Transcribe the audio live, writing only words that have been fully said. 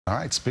All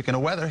right, speaking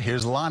of weather,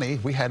 here's Lonnie.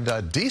 We had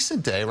a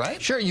decent day,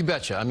 right? Sure, you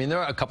betcha. I mean, there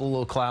are a couple of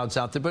little clouds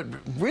out there, but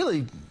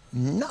really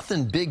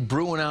nothing big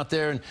brewing out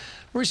there. And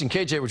Maurice and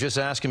KJ were just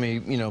asking me,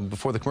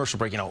 before the commercial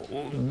break,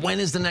 when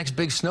is the next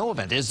big snow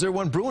event? Is there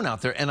one brewing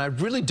out there? And I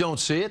really don't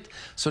see it.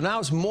 So now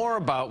it's more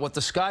about what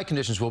the sky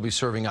conditions will be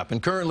serving up. And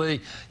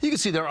currently, you can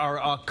see there are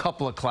a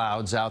couple of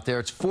clouds out there.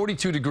 It's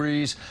 42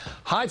 degrees.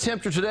 High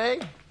temperature today,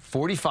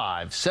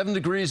 45. 7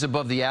 degrees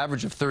above the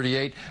average of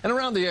 38. And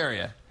around the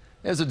area,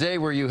 there's a day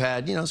where you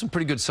had, some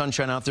pretty good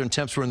sunshine out there and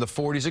temps were in the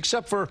 40s,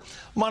 except for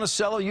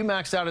Monticello. You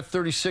maxed out at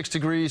 36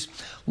 degrees.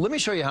 Let me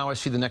show you how I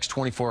see the next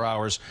 24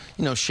 hours,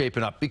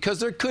 shaping up, because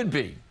there could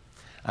be.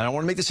 I don't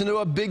want to make this into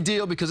a big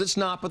deal because it's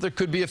not, but there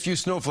could be a few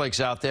snowflakes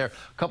out there,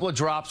 a couple of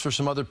drops for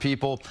some other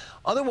people.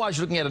 Otherwise,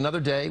 you're looking at another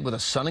day with a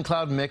sun and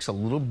cloud mix, a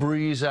little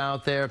breeze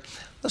out there.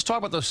 Let's talk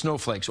about those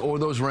snowflakes or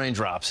those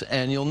raindrops.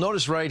 And you'll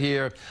notice right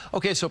here,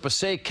 okay, so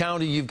Passaic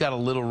County, you've got a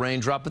little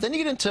raindrop, but then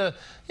you get into,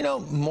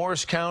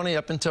 Morris County,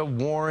 up into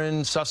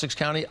Warren, Sussex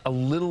County, a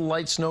little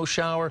light snow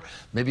shower,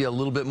 maybe a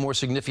little bit more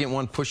significant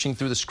one pushing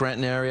through the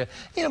Scranton area,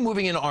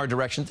 moving in our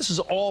direction. This is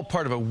all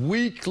part of a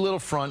weak little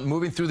front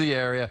moving through the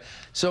area.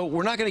 So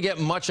we're not going to get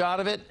much out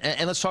of it.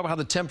 And let's talk about how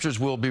the temperatures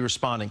will be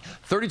responding.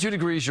 32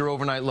 degrees, your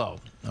overnight low,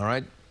 all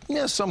right?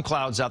 Yeah, some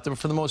clouds out there, but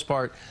for the most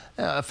part,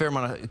 a fair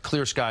amount of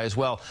clear sky as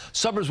well.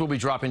 Suburbs will be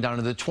dropping down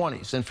into the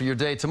 20s. And for your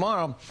day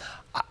tomorrow,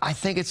 I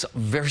think it's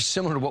very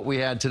similar to what we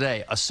had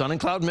today. A sun and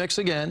cloud mix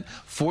again,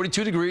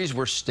 42 degrees.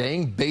 We're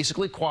staying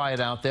basically quiet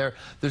out there.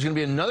 There's going to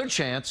be another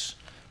chance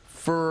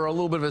for a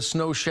little bit of a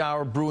snow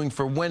shower brewing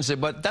for Wednesday,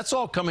 but that's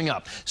all coming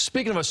up.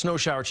 Speaking of a snow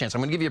shower chance,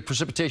 I'm going to give you a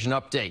precipitation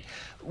update.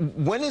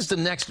 When is the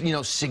next,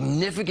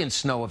 significant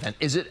snow event?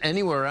 Is it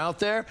anywhere out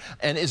there?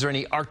 And is there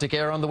any Arctic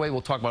air on the way?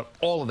 We'll talk about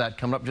all of that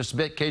coming up in just a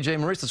bit. KJ,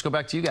 Maurice, let's go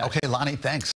back to you guys. Okay, Lonnie, thanks.